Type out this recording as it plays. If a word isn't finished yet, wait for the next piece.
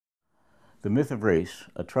The myth of race,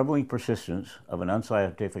 a troubling persistence of an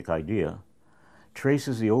unscientific idea,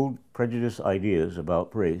 traces the old prejudiced ideas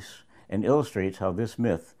about race and illustrates how this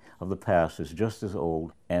myth of the past is just as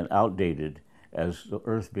old and outdated as the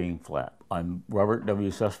Earth being flat. I'm Robert W.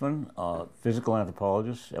 Sussman, a physical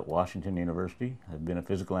anthropologist at Washington University. I've been a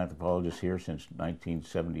physical anthropologist here since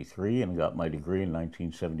 1973 and got my degree in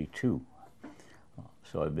 1972.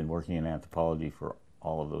 So I've been working in anthropology for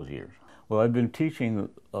all of those years. Well, I've been teaching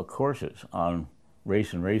courses on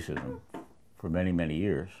race and racism for many, many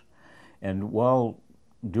years. And while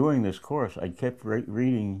doing this course, I kept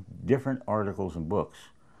reading different articles and books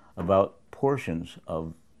about portions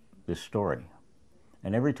of this story.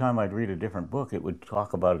 And every time I'd read a different book, it would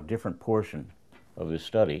talk about a different portion of this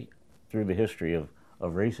study through the history of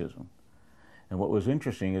racism. And what was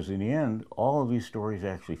interesting is in the end, all of these stories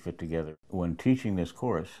actually fit together. When teaching this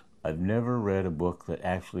course, I've never read a book that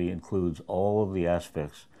actually includes all of the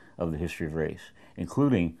aspects of the history of race,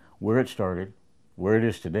 including where it started, where it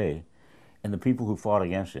is today, and the people who fought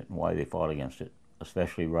against it and why they fought against it,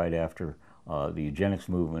 especially right after the eugenics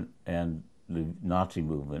movement and the Nazi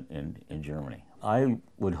movement in Germany. I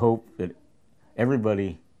would hope that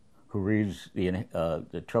everybody who reads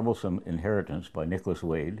the Troublesome Inheritance by Nicholas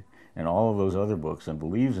Wade and all of those other books and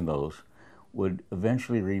believes in those would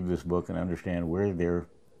eventually read this book and understand where their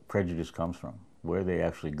prejudice comes from, where they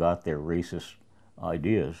actually got their racist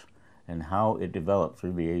ideas and how it developed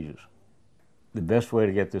through the ages. The best way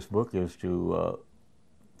to get this book is to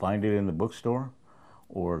find it in the bookstore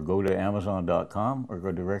or go to Amazon.com or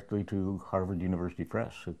go directly to Harvard University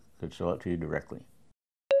Press, who could sell it to you directly.